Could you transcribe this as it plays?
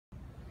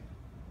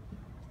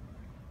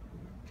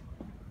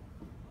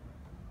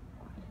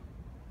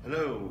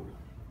Hello.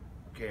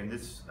 Okay, in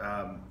this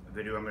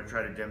video I'm going to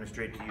try to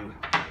demonstrate to you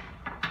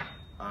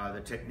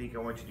the technique I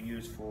want you to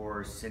use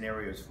for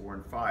scenarios 4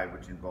 and 5,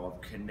 which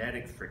involve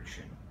kinetic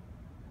friction.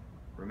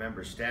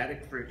 Remember,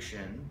 static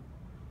friction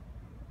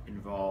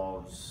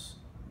involves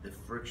the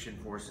friction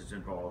forces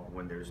involved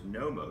when there's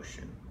no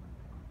motion,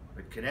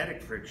 but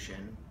kinetic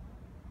friction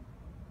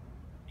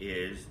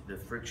is the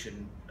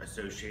friction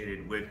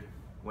associated with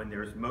when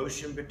there's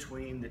motion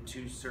between the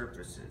two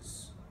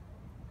surfaces.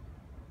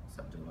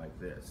 Something like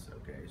this,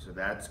 okay? So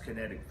that's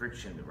kinetic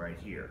friction right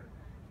here.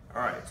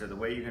 All right, so the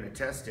way you're gonna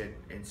test it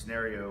in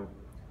scenario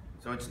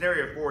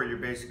 4, you're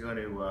basically going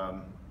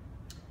to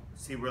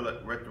see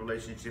what the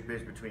relationship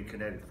is between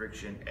kinetic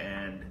friction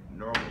and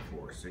normal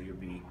force. So you'll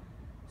be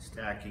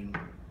stacking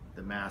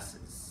the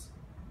masses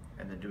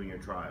and then doing your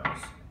trials.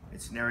 In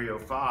scenario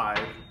 5,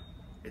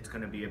 it's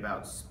gonna be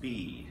about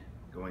speed,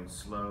 going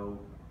slow,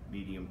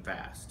 medium,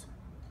 fast.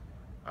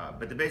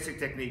 But the basic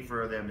technique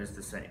for them is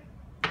the same.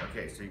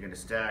 Okay, so you're going to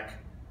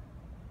stack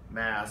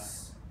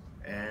mass,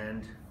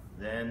 and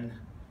then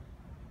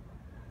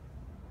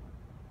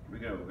here we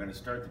go. We're going to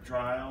start the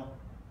trial.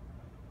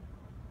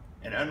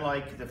 And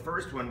unlike the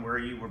first one where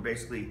you were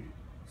basically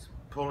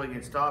pulling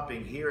and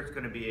stopping, here it's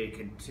going to be a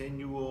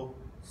continual,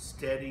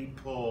 steady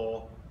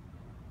pull.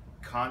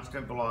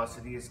 Constant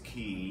velocity is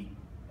key,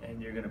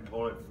 and you're going to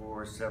pull it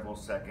for several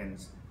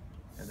seconds,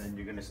 and then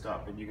you're going to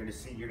stop. And you're going to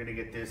see, you're going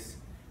to get this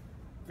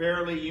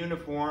fairly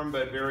uniform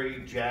but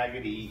very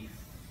jaggedy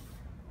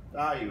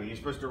value, and you're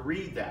supposed to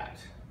read that.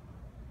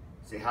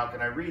 Say, how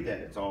can I read that?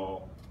 It's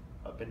all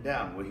up and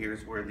down. Well,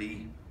 here's where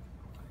the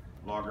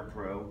Logger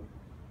Pro,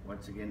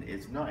 once again,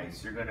 is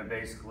nice. You're going to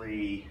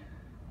basically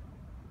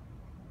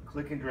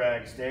click and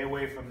drag, stay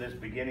away from this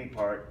beginning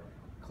part,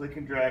 click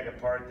and drag a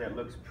part that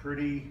looks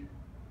pretty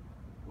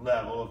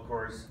level. Of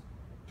course,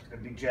 it's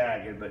going to be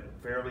jagged, but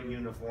fairly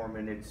uniform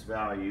in its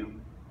value.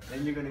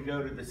 Then you're going to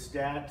go to the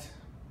Stat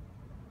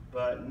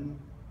button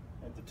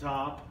at the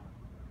top,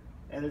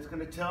 and it's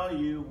going to tell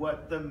you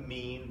what the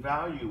mean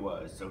value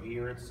was. So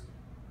here it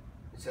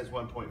says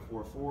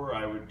 1.44.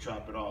 I would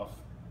chop it off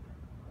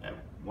at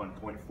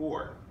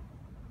 1.4,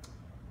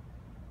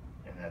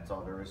 and that's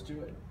all there is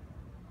to it.